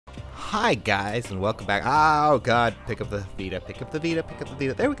hi guys, and welcome back. Oh god, pick up the Vita, pick up the Vita, pick up the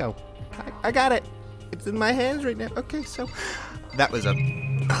Vita. There we go. I got it. It's in my hands right now. Okay, so that was a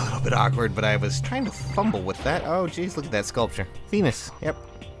little bit awkward, but I was trying to fumble with that. Oh geez, look at that sculpture. Venus, yep.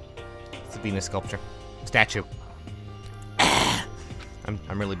 It's a Venus sculpture. Statue. I'm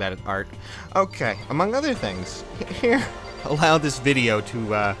really bad at art. Okay, among other things, here, allow this video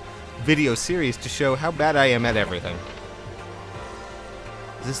series to show how bad I am at everything.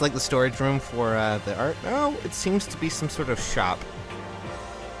 Is this like the storage room for the art? No, it seems to be some sort of shop.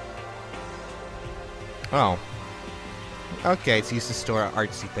 Oh. Okay, it's used to store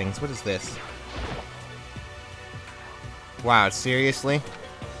artsy things. What is this? Wow, seriously?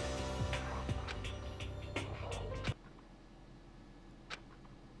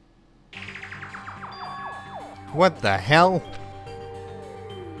 What the hell?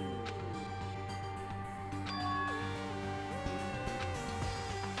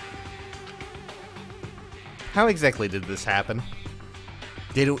 How exactly did this happen?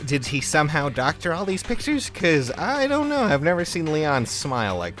 Did he somehow doctor all these pictures? Cause I don't know, I've never seen Leon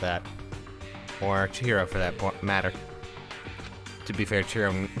smile like that. Or Chihiro for that matter. To be fair,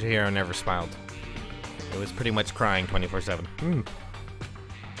 Chihiro never smiled. It was pretty much crying 24/7.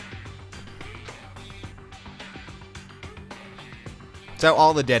 So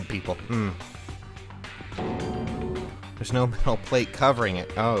all the dead people. There's no metal plate covering it.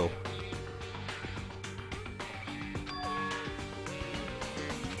 Oh.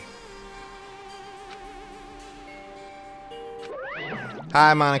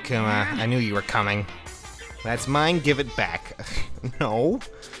 Hi, Monokuma. I knew you were coming. That's mine, give it back. No.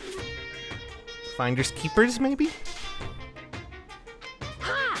 Finders keepers, maybe?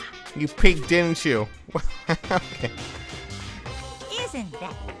 You peeked, didn't you? Okay. Isn't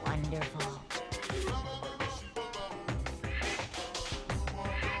that wonderful?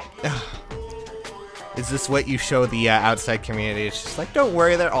 Is this what you show the outside community? It's just like, don't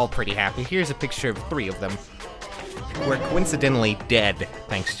worry, they're all pretty happy. Here's a picture of 3 of them. Who are coincidentally dead,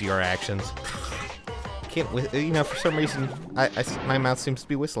 thanks to your actions. Can't, you know, for some reason, my mouth seems to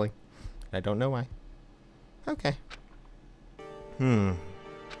be whistling. I don't know why. Okay.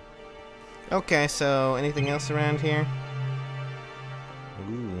 Okay, so anything else around here?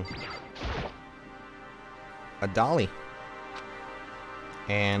 Ooh. A dolly.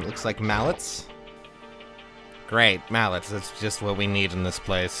 And looks like mallets. Great, mallets. That's just what we need in this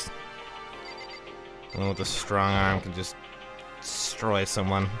place. One with a strong arm can just destroy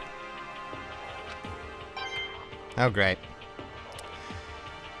someone. Oh, great.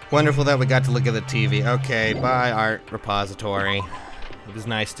 Wonderful that we got to look at the TV. Okay, bye, art repository. It was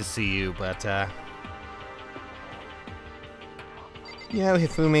nice to see you, but, you know,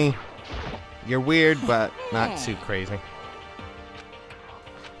 Hifumi, you're weird, but not too crazy.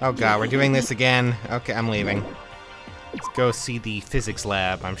 Oh god, we're doing this again. Okay, I'm leaving. Let's go see the physics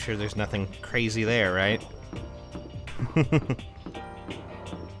lab. I'm sure there's nothing crazy there, right?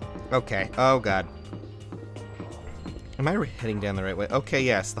 Okay, oh god. Am I heading down the right way? Okay,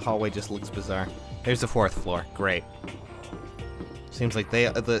 yes, the hallway just looks bizarre. There's the 4th floor, great. Seems like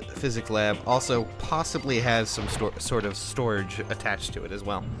the physics lab also possibly has some sort of storage attached to it as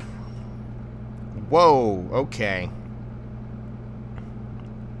well. Whoa, okay.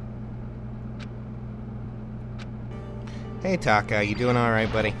 Hey Taka, you doing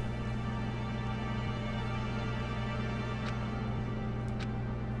alright, buddy?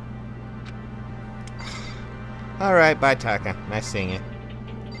 Alright, bye Taka. Nice seeing you.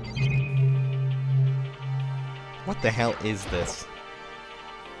 What the hell is this?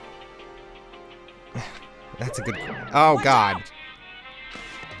 That's a good... Oh god.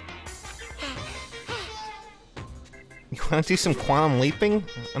 You wanna do some quantum leaping?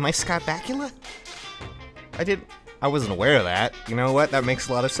 Am I Scott Bakula? I wasn't aware of that. You know what? That makes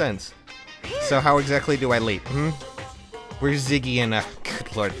a lot of sense. So how exactly do I leap? Where's Ziggy and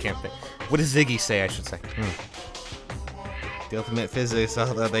good lord, can't think. What does Ziggy say, I should say? The ultimate physics,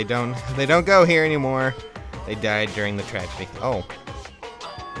 although they don't go here anymore. They died during the tragedy. Oh.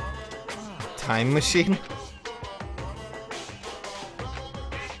 Time machine?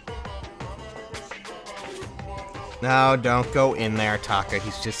 No, don't go in there, Taka.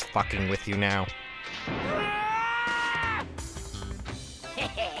 He's just fucking with you now.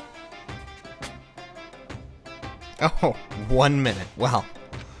 Oh, 1 minute. Well,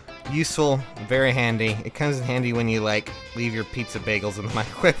 useful, very handy. It comes in handy when you, like, leave your pizza bagels in the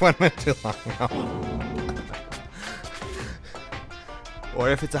microwave 1 minute too long. No.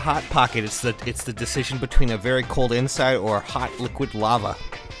 Or if it's a hot pocket, it's the decision between a very cold inside or hot liquid lava.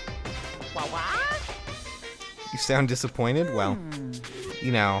 You sound disappointed? Well,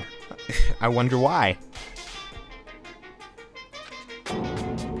 you know, I wonder why.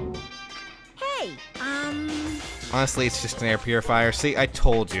 Hey, Honestly, it's just an air purifier. See, I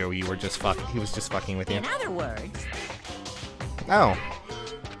told you you were just fucking. He was just fucking with you. in other words, Oh.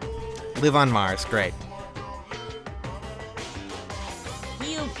 Live on Mars, great.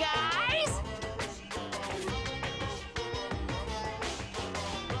 you guys?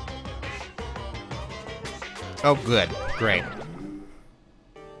 Oh, good, great.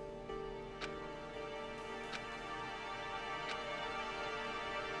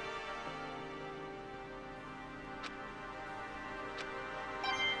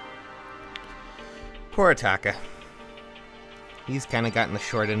 Poor Taka. He's kind of gotten the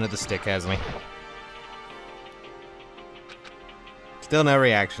short end of the stick, hasn't he? Still no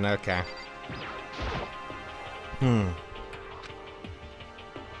reaction, okay.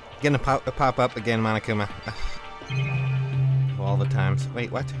 Gonna pop up again, Monokuma. Ugh. All the times.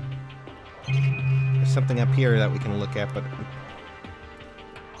 Wait, what? There's something up here that we can look at, but...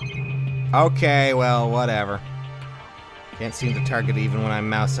 Okay, well, whatever. Can't seem to target even when I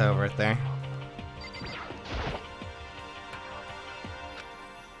mouse over it there.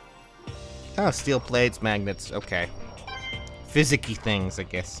 Oh, steel plates, magnets, okay. Physicky things, I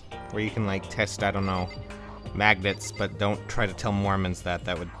guess. Where you can, like, test, I don't know, magnets, but don't try to tell Mormons that.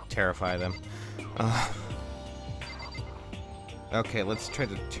 That would terrify them. Okay, let's try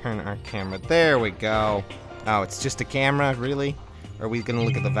to turn our camera. There we go. Oh, it's just a camera? Really? Or are we gonna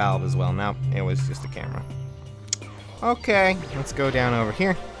look at the valve as well? No, it was just a camera. Okay, let's go down over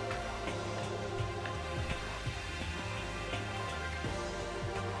here.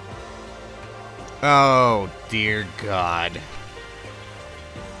 Oh, dear God.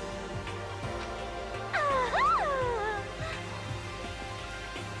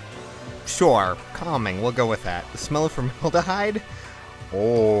 Sure, calming, we'll go with that. The smell of formaldehyde?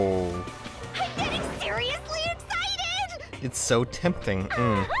 Oh. I'm getting seriously excited! It's so tempting.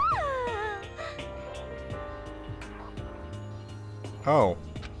 Oh.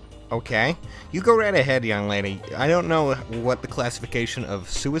 Okay. You go right ahead, young lady. I don't know what the classification of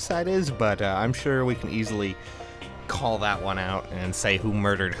suicide is, but I'm sure we can easily call that one out and say who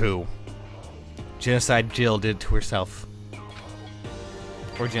murdered who. Genocide Jill did to herself.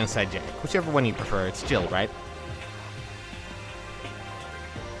 Or Genocide Jack. Whichever one you prefer. It's Jill, right?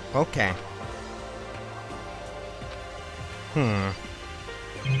 Okay.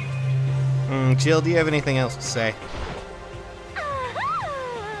 Jill, do you have anything else to say?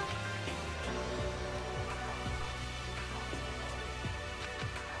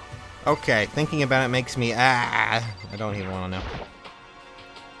 Okay, thinking about it makes me, I don't even want to know.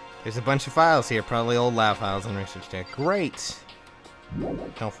 There's a bunch of files here, probably old lab files and research data. Great!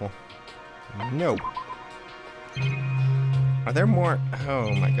 Helpful. No. Are there more?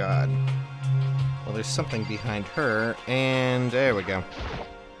 Oh my god. Well, there's something behind her, and there we go.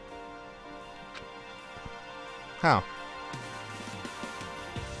 How?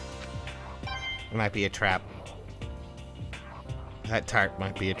 It might be a trap. That tart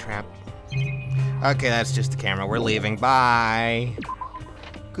might be a trap. Okay, that's just the camera. We're leaving. Bye.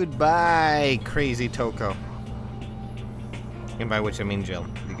 Goodbye, crazy Toko. And by which I mean Jill,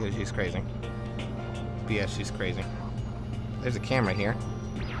 because she's crazy. But yes, she's crazy. There's a camera here.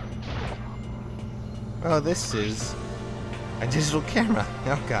 Oh, this is a digital camera.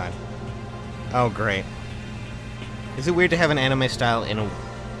 Oh, God. Oh, great. Is it weird to have an anime style in an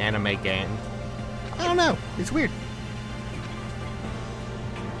anime game? I don't know. It's weird.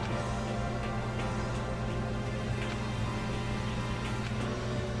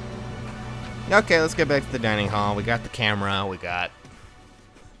 Okay, let's get back to the dining hall. We got the camera. We got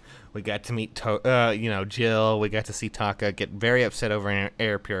to meet Jill. We got to see Taka get very upset over an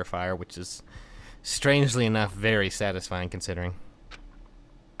air purifier, which is strangely enough very satisfying considering.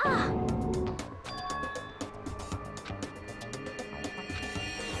 Hina.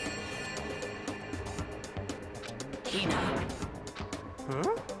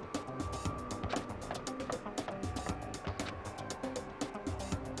 Huh?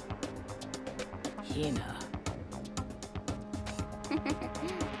 Hina.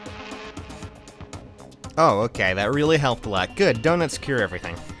 Oh, okay, that really helped a lot. Good, donuts cure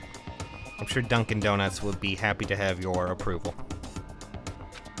everything. I'm sure Dunkin' Donuts would be happy to have your approval.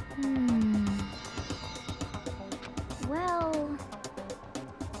 Well...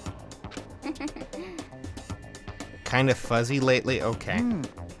 Kind of fuzzy lately? Okay.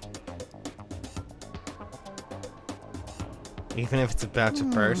 Even if it's about to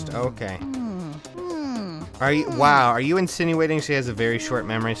burst? Okay. Are you- wow, are you insinuating she has a very short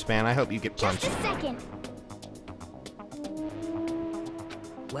memory span? I hope you get punched. Just a second.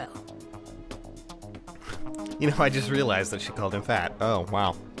 Well, You know, I just realized that she called him fat. Oh,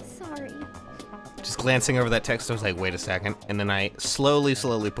 wow. Sorry. Just glancing over that text, I was like, wait a second. And then I slowly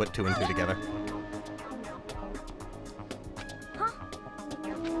put two and two together.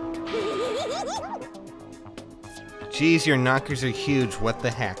 Geez, your knockers are huge. What the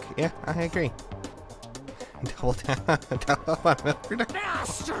heck? Yeah, I agree. Double down.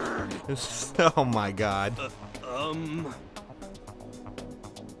 Bastard! Oh my god.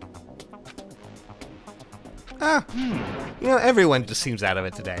 You know, everyone just seems out of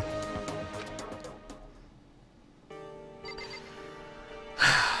it today.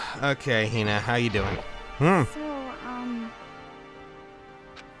 Okay, Hina, how you doing? So,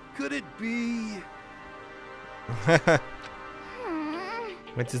 Could it be?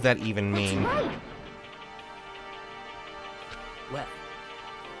 What does that even mean? That's right. Well,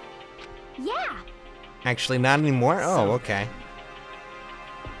 Yeah. Actually, not anymore? Oh, okay.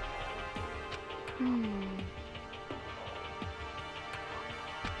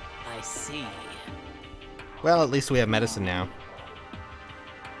 I see. Well, at least we have medicine now.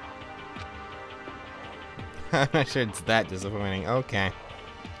 I'm not sure it's that disappointing. Okay.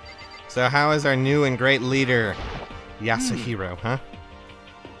 So how is our new and great leader, Yasuhiro, huh?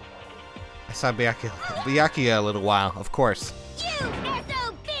 I saw Byakuya a little while, of course. You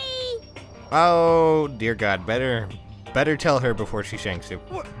SOB! Oh, dear God, better tell her before she shanks you.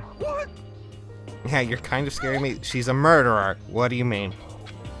 What? Yeah, you're kind of scaring me. She's a murderer. What do you mean?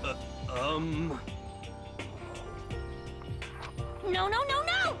 No, no, no,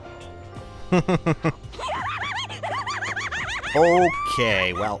 no!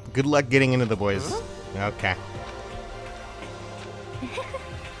 Okay, well, good luck getting into the boys. Okay.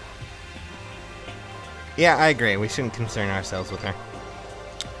 Yeah, I agree. We shouldn't concern ourselves with her.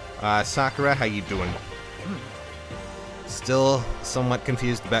 Sakura, how you doing? Still somewhat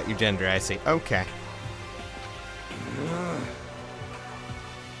confused about your gender, I see. Okay.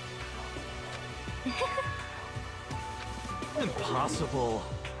 Impossible.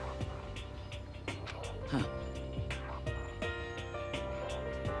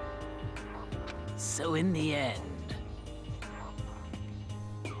 So in the end,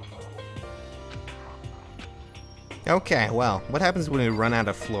 Okay, well, what happens when we run out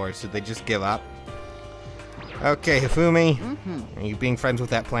of floors? Did they just give up? Okay, Hifumi, are you being friends with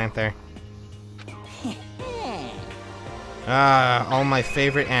that plant there? All my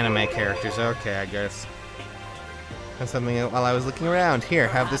favorite anime characters. Okay, I guess. That's something while I was looking around. Here,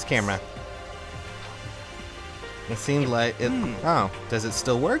 have this camera. It seemed like it... Oh, does it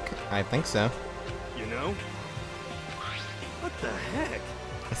still work? I think so. you know? What the heck?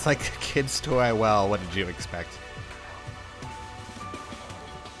 It's like a kid's toy. Well, what did you expect?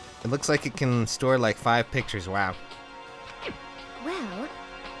 It looks like it can store like 5 pictures. Wow. Well...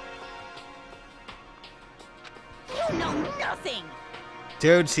 You know nothing!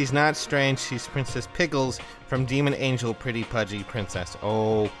 Dude, she's not strange. She's Princess Pickles from Demon Angel Pretty Pudgy Princess.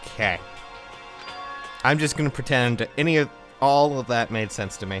 Okay. I'm just gonna pretend all of that made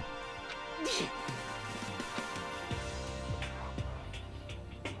sense to me.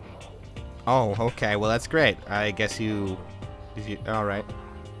 Oh, okay. Well, that's great. I guess you... All right.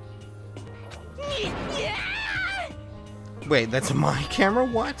 Wait, that's my camera?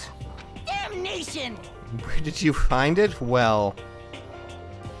 What? Damnation! Where did you find it? Well...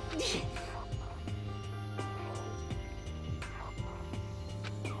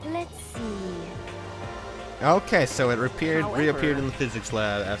 Let's see... Okay, so it reappeared However- in the physics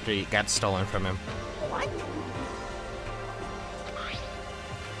lab after it got stolen from him. What?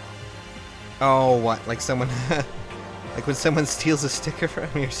 Oh, what? Like someone... like when someone steals a sticker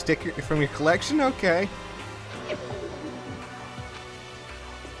from your collection? Okay.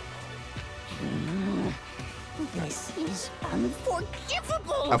 This is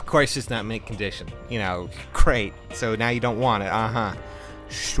unforgivable! Of course it's not mint condition. You know, great. So now you don't want it. Uh-huh.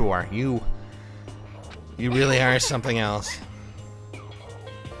 Sure, you really are something else.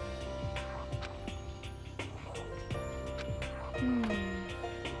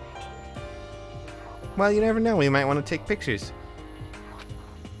 Well, you never know. We might want to take pictures.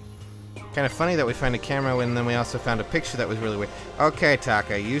 Kind of funny that we find a camera and then we also found a picture that was really weird. Okay,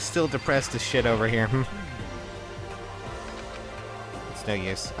 Taka, you still depressed as shit over here, hmm? It's no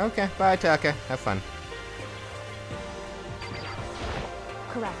use. Okay, bye, Taka. Have fun.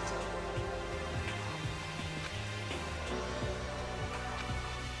 Correct.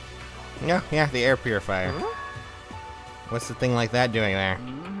 Yeah, the air purifier. What's the thing like that doing there?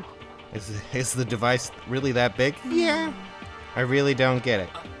 Is the device really that big? Yeah. I really don't get it.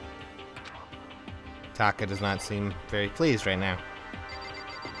 Taka does not seem very pleased right now.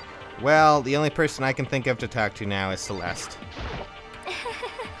 Well, the only person I can think of to talk to now is Celeste.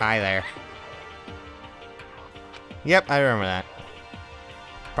 Hi there. Yep, I remember that.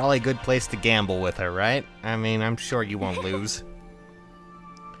 Probably a good place to gamble with her, right? I mean, I'm sure you won't lose.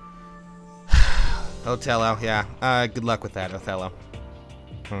 Othello, yeah. Good luck with that, Othello.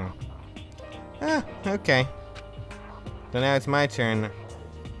 Okay. So now it's my turn.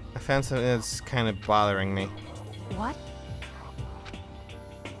 I found something that's kind of bothering me. What?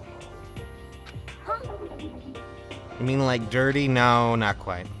 Huh? You mean like dirty? No, not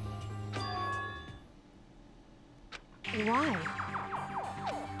quite. Why?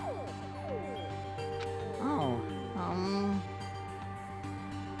 Oh,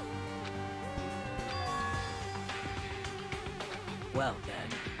 Well then.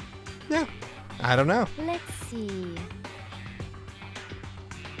 Yeah, I don't know. let's see.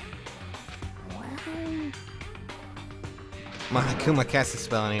 Well, Monokuma cast a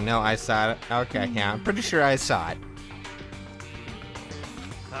spell on you. No, I saw it. Okay, yeah, I'm pretty sure I saw it.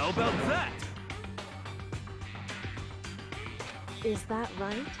 How about that? is that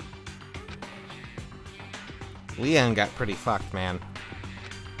right? Leon got pretty fucked, man.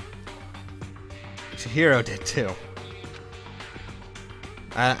 Chihiro did too.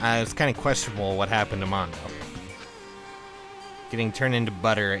 It's kind of questionable what happened to Mondo. Getting turned into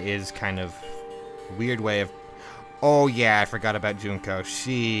butter is kind of a weird way of... Oh yeah, I forgot about Junko.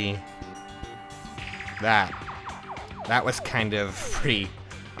 That was kind of pretty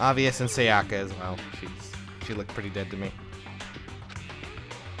obvious in Sayaka as well. She looked pretty dead to me.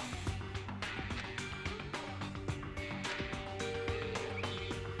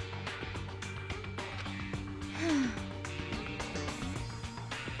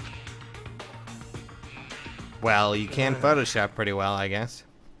 Well, you can Photoshop pretty well, I guess.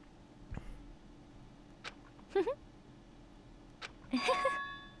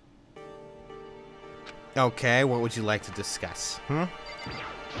 Okay, what would you like to discuss?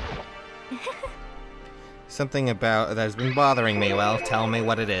 Something about that has been bothering me. Well, tell me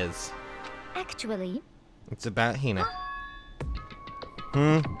what it is. Actually, It's about Hina.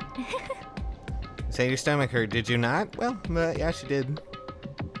 Say your stomach hurt, did you not? Well, yeah, she did.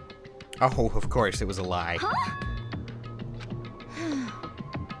 Oh, of course, it was a lie. huh?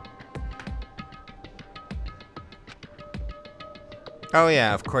 Oh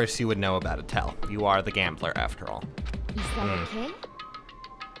yeah, of course you would know about it, Tell. You are the gambler, after all. Is that okay?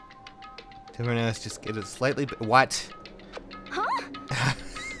 Everyone else just get it slightly... What? Huh?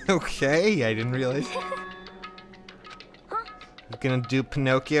 Okay, I didn't realize. Huh? You gonna do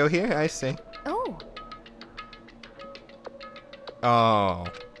Pinocchio here? I see. Oh. Oh.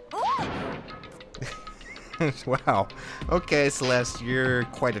 Oh. Wow. Okay, Celeste, you're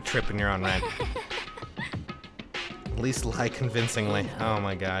quite a trip in your own right. At least lie convincingly. Oh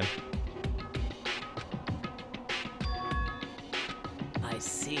my god. I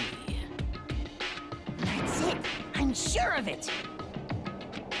see. That's it. I'm sure of it.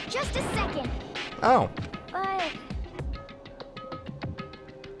 Just a second. Oh. But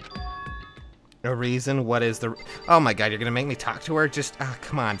A reason? What is the... Oh my god, you're gonna make me talk to her? Just... Ah,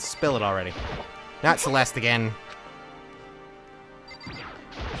 come on, spill it already. Not Celeste again.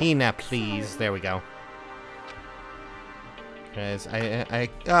 Hina, please. There we go. Guys,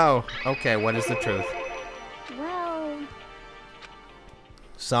 oh, okay, what is the truth? well,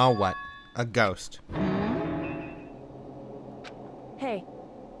 Saw what? A ghost. hey,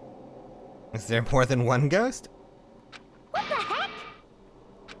 Is there more than one ghost? what the heck?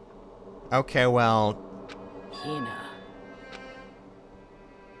 Okay, well... Hina.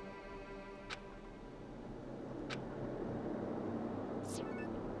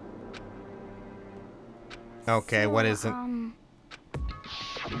 Okay, what is it?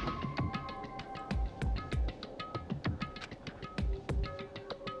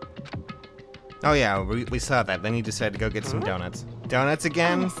 Oh yeah, we saw that. Then you decided to go get some donuts. Donuts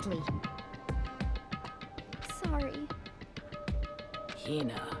again? Honestly. Sorry,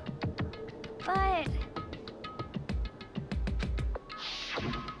 Hina. but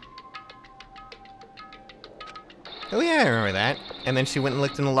Oh yeah, I remember that. And then she went and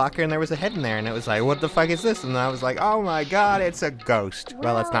looked in the locker and there was a head in there and it was like, what the fuck is this? And I was like, oh my god, it's a ghost.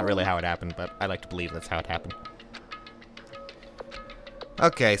 Well, that's not really how it happened, but I like to believe that's how it happened.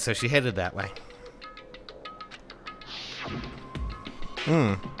 Okay, so she headed that way.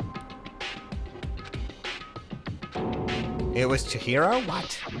 It was Chihiro?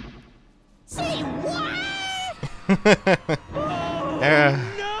 What? say what?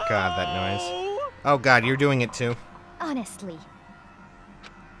 God, that noise. Oh god, you're doing it too. Honestly,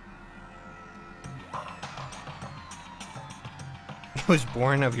 was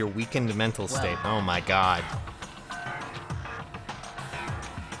born of your weakened mental state. Oh my god.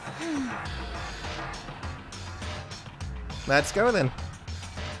 Let's go then.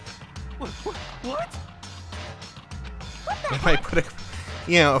 What? It might put a,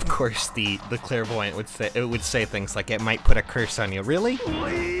 you know, of course the clairvoyant would say things like it might put a curse on you. Really?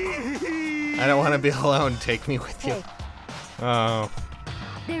 I don't want to be alone. Take me with you. Hey. Oh.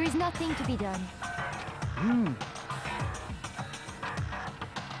 There is nothing to be done.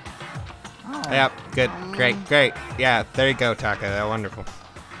 Yep. Good. Great. Great. Yeah. There you go, Taka. That wonderful.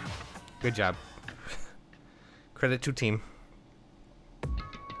 Good job. Credit to team.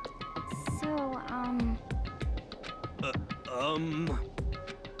 So,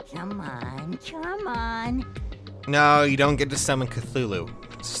 Come on, come on. No, you don't get to summon Cthulhu.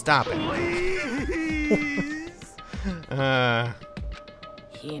 Stop it.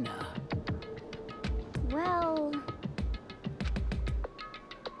 Hina. well,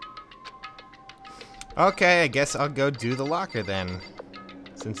 Okay, I guess I'll go do the locker then.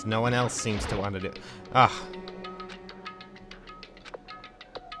 Since no one else seems to want to do. Ah.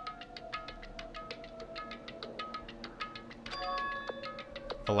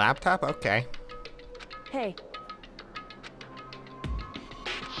 The laptop? Okay. hey,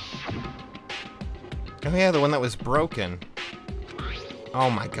 Oh yeah, the one that was broken. Oh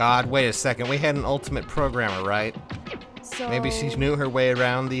my god, wait a second. We had an ultimate programmer, right? so... Maybe she knew her way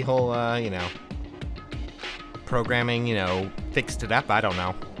around the whole, you know, programming, you know, fixed it up. I don't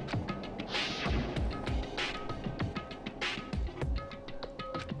know.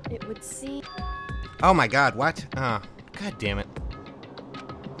 It would seem... Oh my god, what? Oh, god damn it.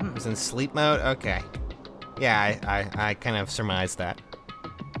 It was in sleep mode? Okay. Yeah, I kind of surmised that.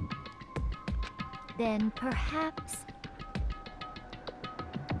 Then perhaps...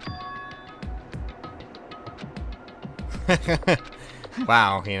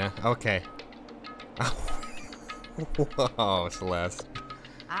 Wow, Hina. Okay. Whoa, Celeste.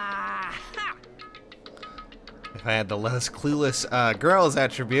 If I had the less clueless girls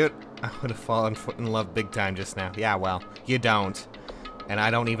attribute, I would have fallen in love big time just now. Yeah, well, you don't. And I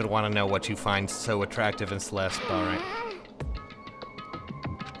don't even want to know what you find so attractive in Celeste, but alright.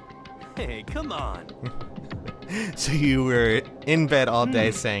 Hey, come on. So you were in bed all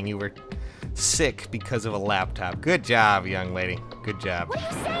day saying you were sick because of a laptop. Good job, young lady. Good job. What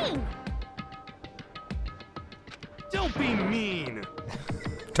are you saying? Don't be mean.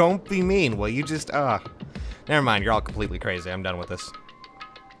 Don't be mean. Well, you just, never mind. You're all completely crazy. I'm done with this.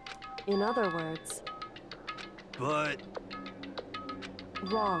 In other words, But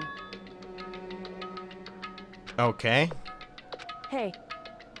wrong. Okay. Hey,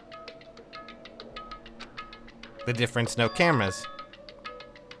 The difference, no cameras.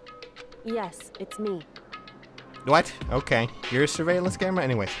 yes, it's me. What? Okay. You're a surveillance camera?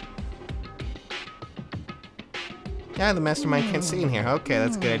 Anyways. Yeah, the mastermind can't see in here. Okay,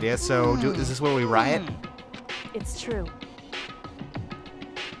 that's a good idea. So, is this where we riot? It's true.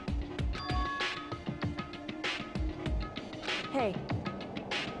 Hey,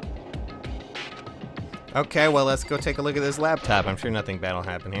 Okay, well, let's go take a look at this laptop. I'm sure nothing bad will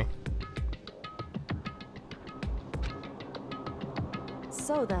happen here.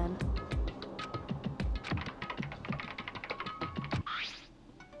 so then...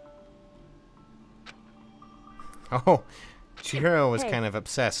 Oh, Chihiro was Hey. kind of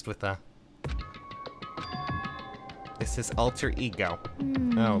obsessed with the... This is alter ego.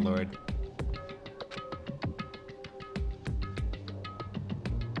 Oh, Lord.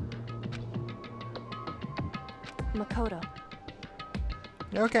 Makoto.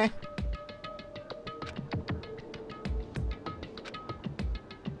 Okay.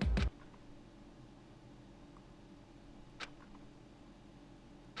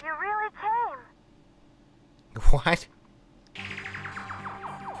 You really came. What?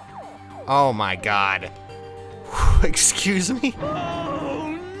 Oh my god. Excuse me?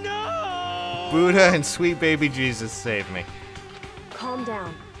 oh no! Buddha and sweet baby Jesus save me. Calm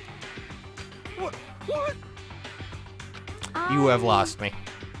down. What? You have lost me.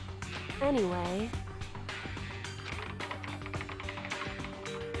 Anyway,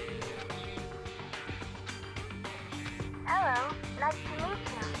 Hello, nice to meet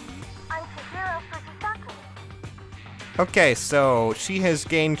you. I'm Chihiro Fujisaki. Okay, so she has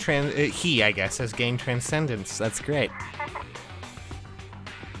gained he, I guess, has gained transcendence. That's great.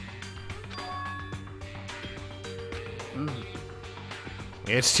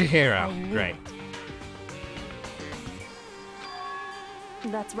 It's Chihiro. knew Great.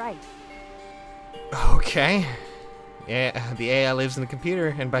 that's right. Okay. The AI lives in the computer,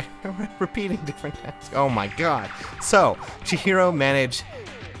 and by repeating different tasks. Oh my god. So, Chihiro managed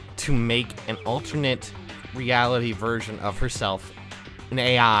to make an alternate reality version of herself, an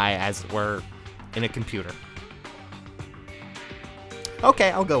AI, as it were, in a computer.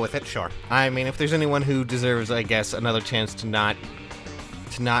 Okay, I'll go with it, sure. I mean, if there's anyone who deserves, I guess, another chance to not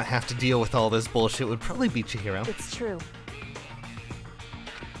have to deal with all this bullshit, it would probably be Chihiro. It's true.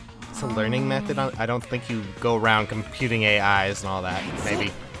 It's a learning method. I don't think you go around computing AIs and all that.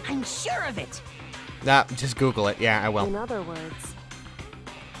 Maybe. I'm sure of it. Nah, just Google it. Yeah, I will. In other words,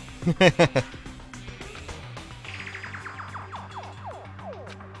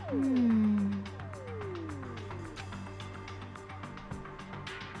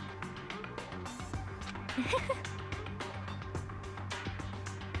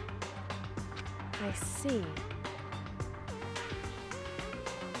 I see.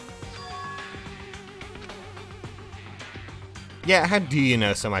 Yeah, how do you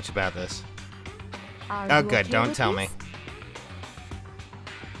know so much about this? Are Oh, you good. okay Don't with tell this? me.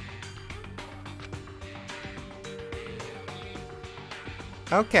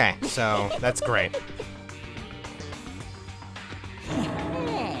 Okay, so that's great.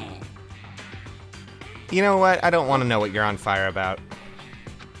 You know what? I don't want to know what you're on fire about.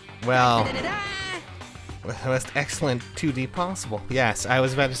 Well, most excellent 2D possible. Yes, I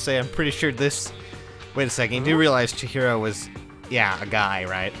was about to say, I'm pretty sure this... Wait a second, you do realize Chihiro was, yeah, a guy,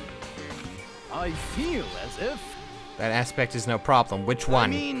 right? I feel as if... That aspect is no problem. Which I one?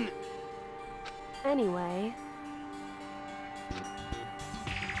 mean... Anyway,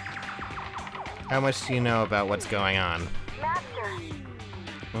 How much do you know about what's going on? Master.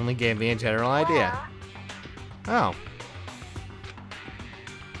 Only gave me a general idea. Oh.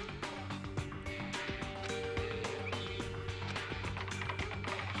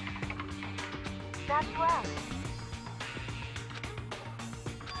 That's right.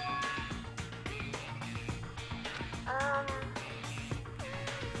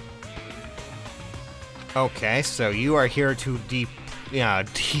 Okay, so you are here to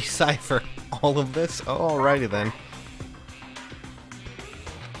decipher all of this? Alrighty then.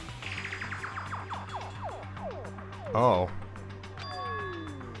 Oh.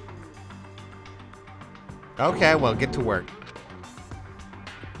 Okay, well, get to work.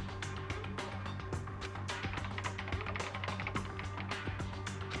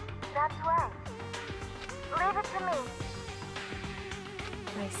 That's right. Leave it to me.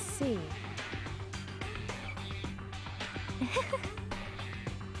 I see.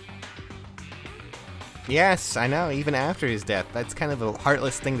 Yes, I know, even after his death. That's kind of a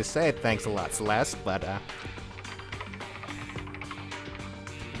heartless thing to say, thanks a lot, Celeste, but,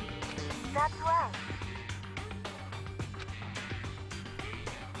 That's right.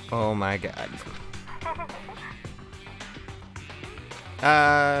 oh my god.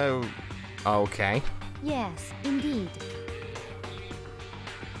 Okay. Yes, indeed.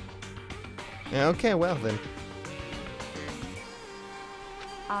 Okay, well then.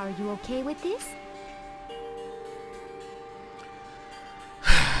 Are you okay with this?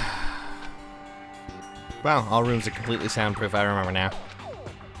 Wow, all rooms are completely soundproof, I remember now.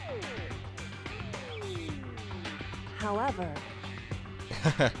 However,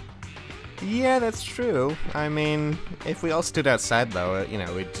 Yeah, that's true. I mean, if we all stood outside, though, you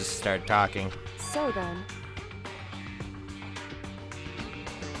know, we'd just start talking. so then,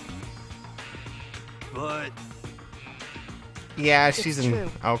 But... Yeah, she's in...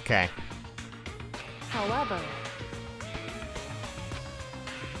 true. Okay. however,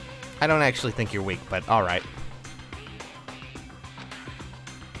 I don't actually think you're weak, but alright.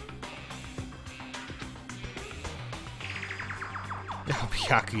 Oh,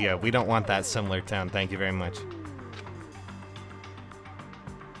 Byakuya, we don't want that similar town, thank you very much.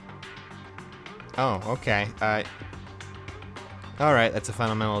 Oh, okay. Alright, that's a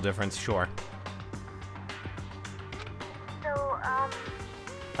fundamental difference, sure. So,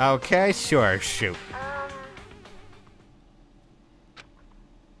 Okay, sure, shoot.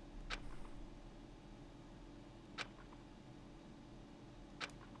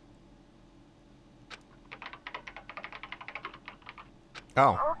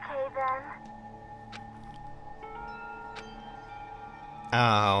 Oh. okay then.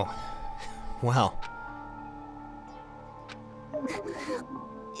 Oh. Well.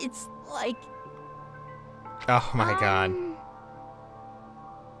 It's like... Oh my god.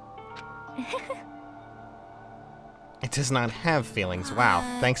 It does not have feelings. Wow.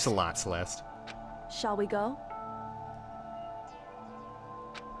 Thanks a lot, Celeste. shall we go?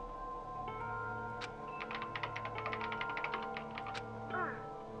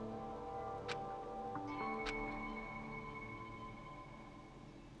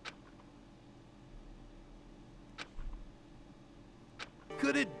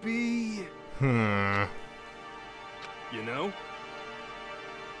 Could it be... Hmm. You know?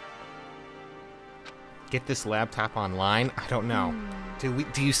 Get this laptop online? I don't know.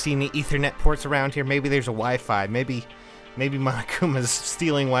 Do you see any Ethernet ports around here? Maybe there's a Wi-Fi. Maybe Monokuma's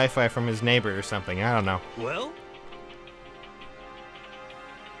stealing Wi-Fi from his neighbor or something. I don't know. Well?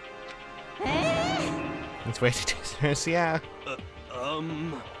 It's way too dangerous. Yeah.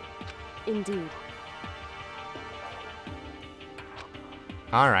 Indeed.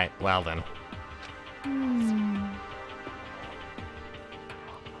 All right. Well then.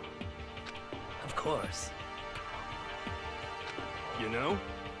 Of course. You know?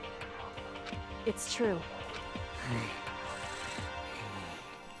 It's true.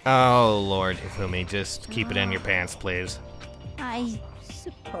 Oh Lord, Hifumi, just keep it in your pants, please. I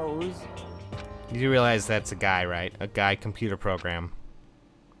suppose. You do realize that's a guy, right? A guy computer program.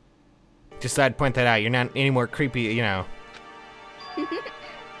 Just thought I'd point that out. You're not any more creepy, you know.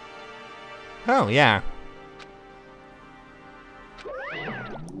 Oh, yeah.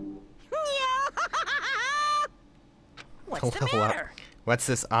 What's the Level up. matter? What's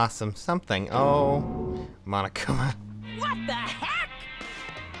this awesome something? Oh, Monokuma. What the heck?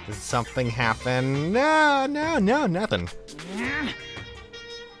 Does something happen? No, nothing.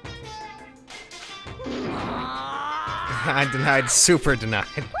 I denied, super denied.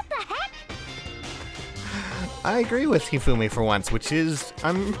 What the heck? I agree with Hifumi for once, which is,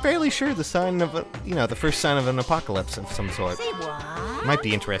 I'm fairly sure, the sign of a, you know, the first sign of an apocalypse of some sort. Say what? Might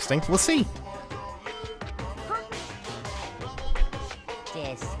be interesting. We'll see.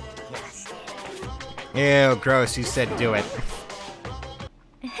 Disgusting. Ew, gross. You said do it.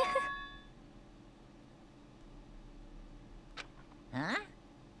 Huh?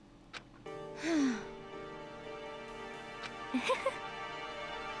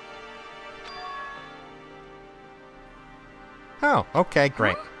 Oh, okay,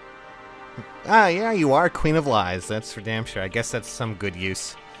 great. Ah, yeah, you are Queen of Lies. That's for damn sure. I guess that's some good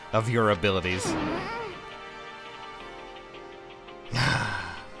use of your abilities.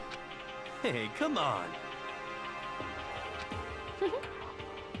 Hey, come on.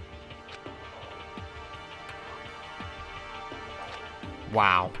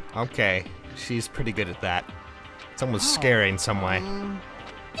 Wow. Okay. She's pretty good at that. It's almost scary in some way.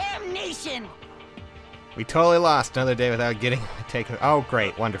 Damnation! We totally lost another day without getting a take. Oh,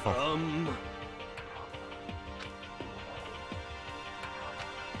 great. Wonderful.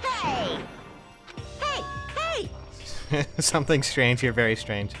 Hey! Hey! Hey! Something strange here. Very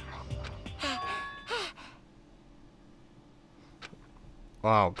strange.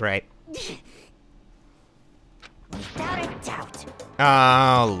 Oh, great. Without a doubt.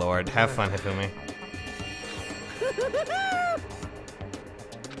 Oh, Lord. Have fun, Hifumi.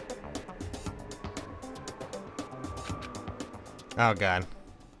 Oh, God.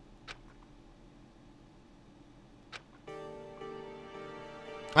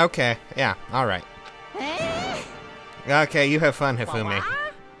 Okay, yeah, alright. Okay, you have fun, Hifumi.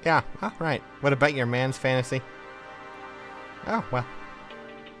 Yeah, alright. What about your man's fantasy? Oh, well.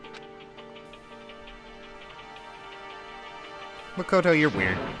 Makoto, you're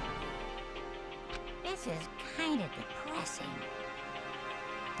weird. This is kind of depressing.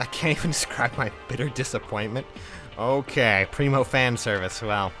 I can't even describe my bitter disappointment. Okay, primo fan service.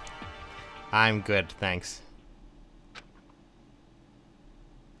 Well, I'm good, thanks.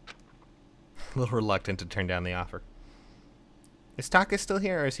 A little reluctant to turn down the offer. Is Taka still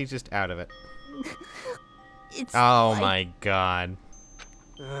here, or is he just out of it? It's Oh like... my god.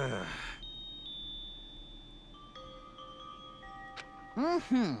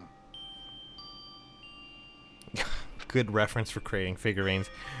 Good reference for creating figurines.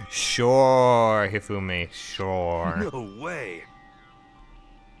 Sure, Hifumi, sure. No way.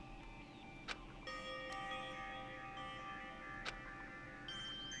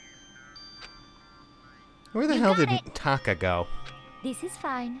 Where the hell did Taka go? This is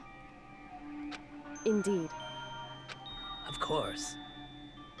fine. Indeed. Of course.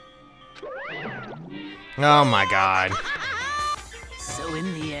 Oh my god. So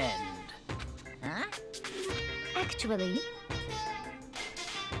in the end... Huh? Actually,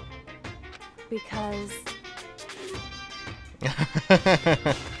 Because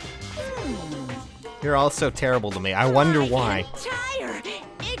You're all so terrible to me. I wonder why. Entire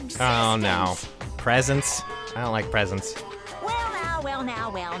existence. Oh no. Presents? I don't like presents. Well now, well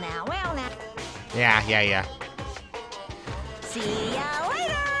now, well now, well now. Yeah. See ya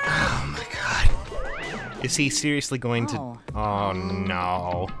later. Oh my god. Is he seriously going to... Oh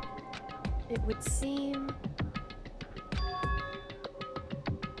no. it would seem.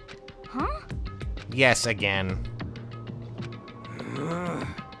 huh? Yes, again.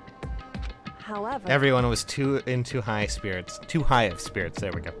 However, Everyone was too high spirits. Too high of spirits.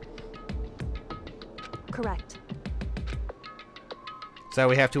 There we go. correct. So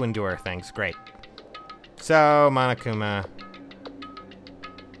we have to endure things. Great. So, Monokuma.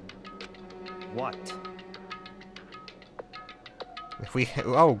 What? If we...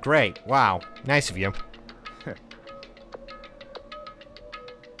 Oh, great. Wow. Nice of you.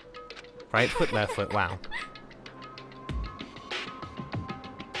 Right foot, left foot. Wow.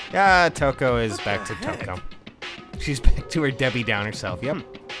 Yeah, Toko is back to Toko. She's back to her Debbie Downer self. Yep.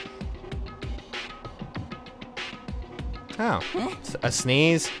 Oh. A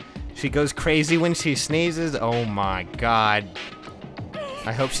sneeze? She goes crazy when she sneezes? Oh my god.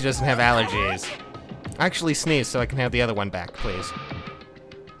 I hope she doesn't have allergies. Actually sneeze so I can have the other one back, please.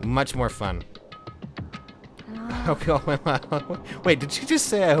 Much more fun. I hope you all win the... Wait, did she just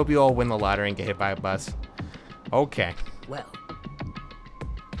say I hope you all win the lottery and get hit by a bus? Okay. Well,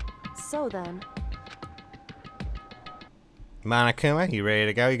 So then, Monokuma, you ready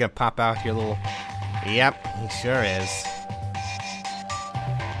to go? You gonna pop out your little... Yep, he sure is.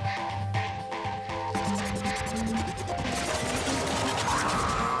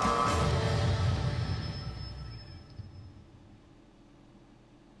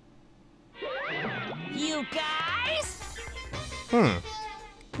 You guys?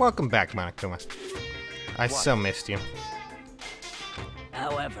 Welcome back, Monokuma. I so missed you.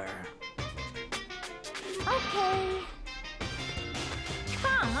 however, Okay.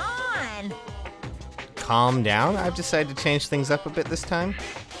 Come on. Calm down. I've decided to change things up a bit this time.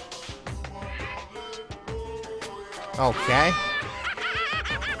 Okay.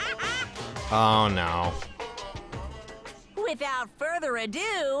 Oh no. Without further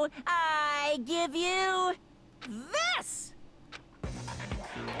ado, I give you this.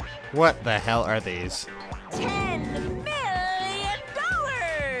 What the hell are these? $10 million.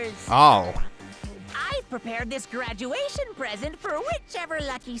 Oh. I've prepared this graduation present for whichever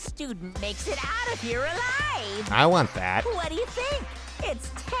lucky student makes it out of here alive. I want that. What do you think? It's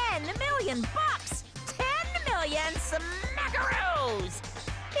 10 million bucks. 10 million smackaroos.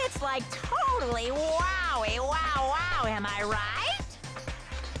 It's like totally wowie, wow, wow. Am I right?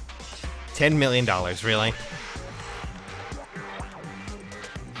 $10 million, really?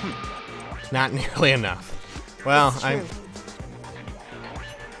 Not nearly enough. Well, It's I'm... true.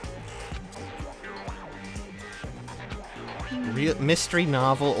 Mystery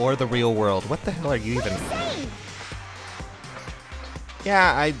novel or the real world? What the hell are you even...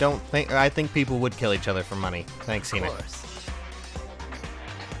 Yeah, I think people would kill each other for money. Thanks, of Hina. course.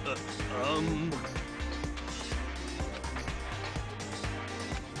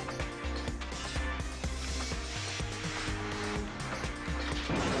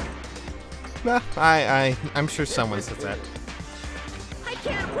 I'm sure someone says that. I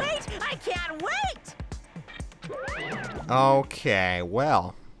can't wait. I can't wait. Okay,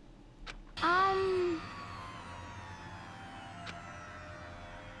 well.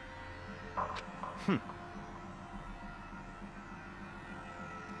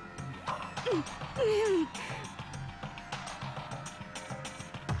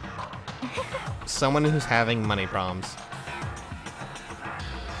 Someone who's having money problems.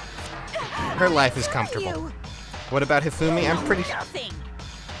 Her life is comfortable. What about Hifumi? I'm pretty... Nothing.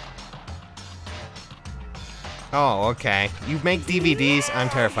 Oh, okay. You make DVDs? I'm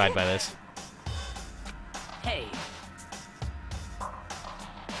terrified by this. Hey,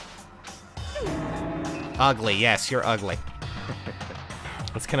 Ugly, yes, you're ugly.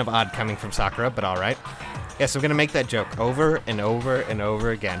 It's kind of odd coming from Sakura, but alright. Yes, I'm gonna make that joke over and over and over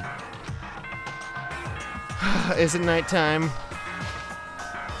again. Is it nighttime?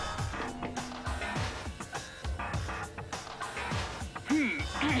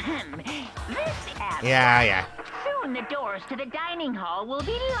 Yeah. Soon the doors to the dining hall will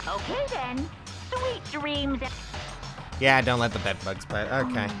be locked. Okay then. Sweet dreams. Yeah, don't let the bed bugs bite.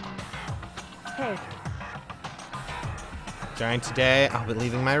 Okay. Hey, During today, I'll be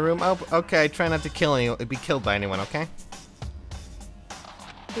leaving my room. Oh, okay. Try not to be killed by anyone, okay?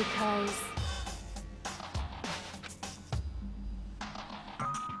 because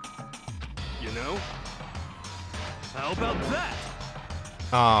you know? How about that?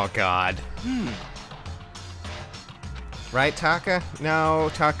 Oh, God. Right, Taka?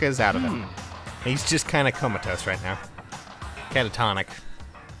 No, Taka's out of it. He's just kind of comatose right now. Catatonic.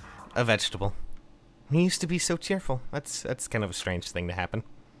 A vegetable. He used to be so cheerful. That's kind of a strange thing to happen.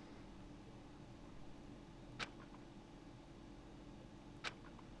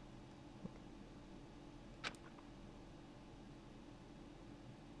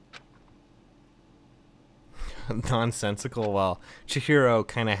 nonsensical. Well, Chihiro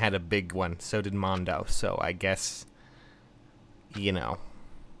kind of had a big one. So did Mondo. So I guess, you know.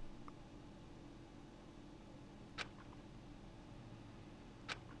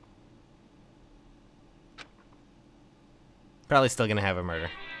 Probably still gonna have a murder.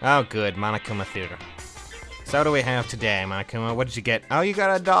 Oh, good. Monokuma Theater. So what do we have today, Monokuma? What did you get? Oh, you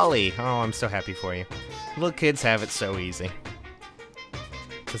got a dolly. Oh, I'm so happy for you. Little kids have it so easy.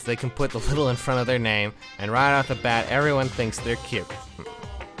 Because they can put the little in front of their name, and right off the bat, everyone thinks they're cute.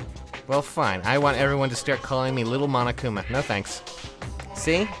 Well, fine. I want everyone to start calling me Little Monokuma. No thanks.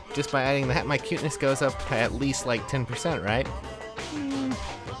 See? Just by adding that, my cuteness goes up at least like 10%, right?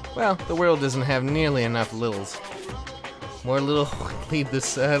 Well, the world doesn't have nearly enough littles. More little lead to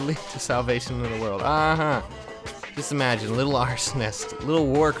salvation in the world. Just imagine, little arsonist, little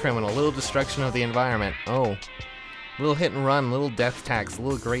war criminal, little destruction of the environment. Oh. Little hit and run, little death tax,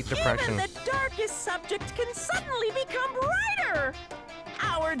 little Great Depression. Even the darkest subject can suddenly become brighter.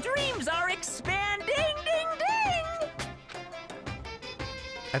 Our dreams are expanding, ding ding.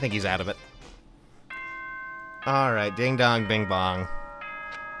 I think he's out of it. Alright, ding dong, bing bong.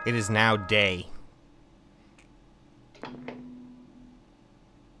 It is now day.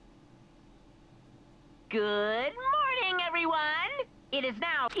 Good morning, everyone. It is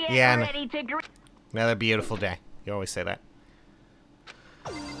now ready to greet. Another beautiful day. You always say that.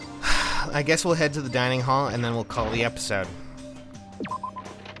 I guess we'll head to the dining hall and then we'll call the episode.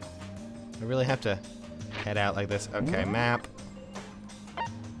 I really have to head out like this. Okay, map.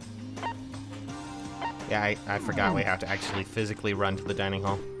 Yeah, I forgot we have to actually physically run to the dining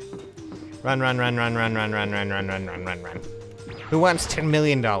hall. Run, run, run, run, run, run, run, run, run, run, run, run, run. Who wants $10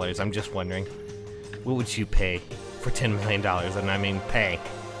 million? I'm just wondering. What would you pay for $10 million? And I mean pay.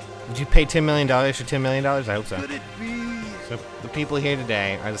 Would you pay $10 million for $10 million? I hope so. Could it be? So the people here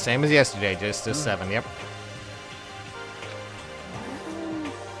today are the same as yesterday, just as 7. Yep.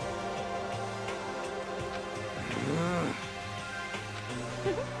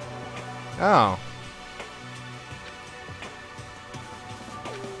 Oh.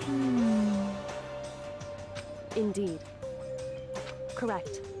 Indeed.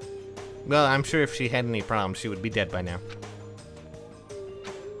 Correct. Well, I'm sure if she had any problems, she would be dead by now.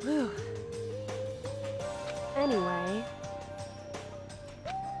 Whew. Anyway.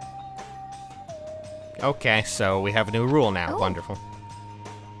 Okay, so we have a new rule now. Oh. Wonderful.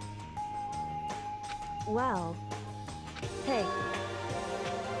 Well. Hey.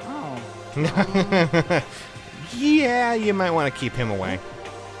 Oh. Yeah, you might want to keep him away.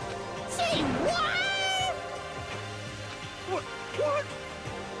 Say what? What?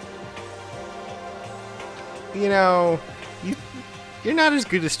 You know, you're not as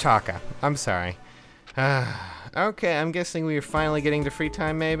good as Taka. I'm sorry. Okay, I'm guessing we are finally getting to free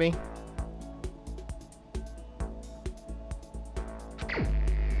time, maybe?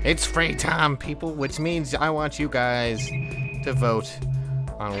 It's free time, people, which means I want you guys to vote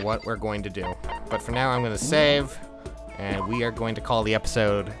on what we're going to do. But for now, I'm going to save, and we are going to call the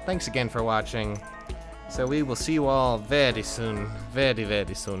episode. Thanks again for watching. So we will see you all very soon. Very,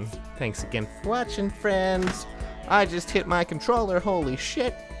 very soon. Thanks again for watching, friends. I just hit my controller. Holy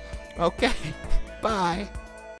shit. Okay. Bye.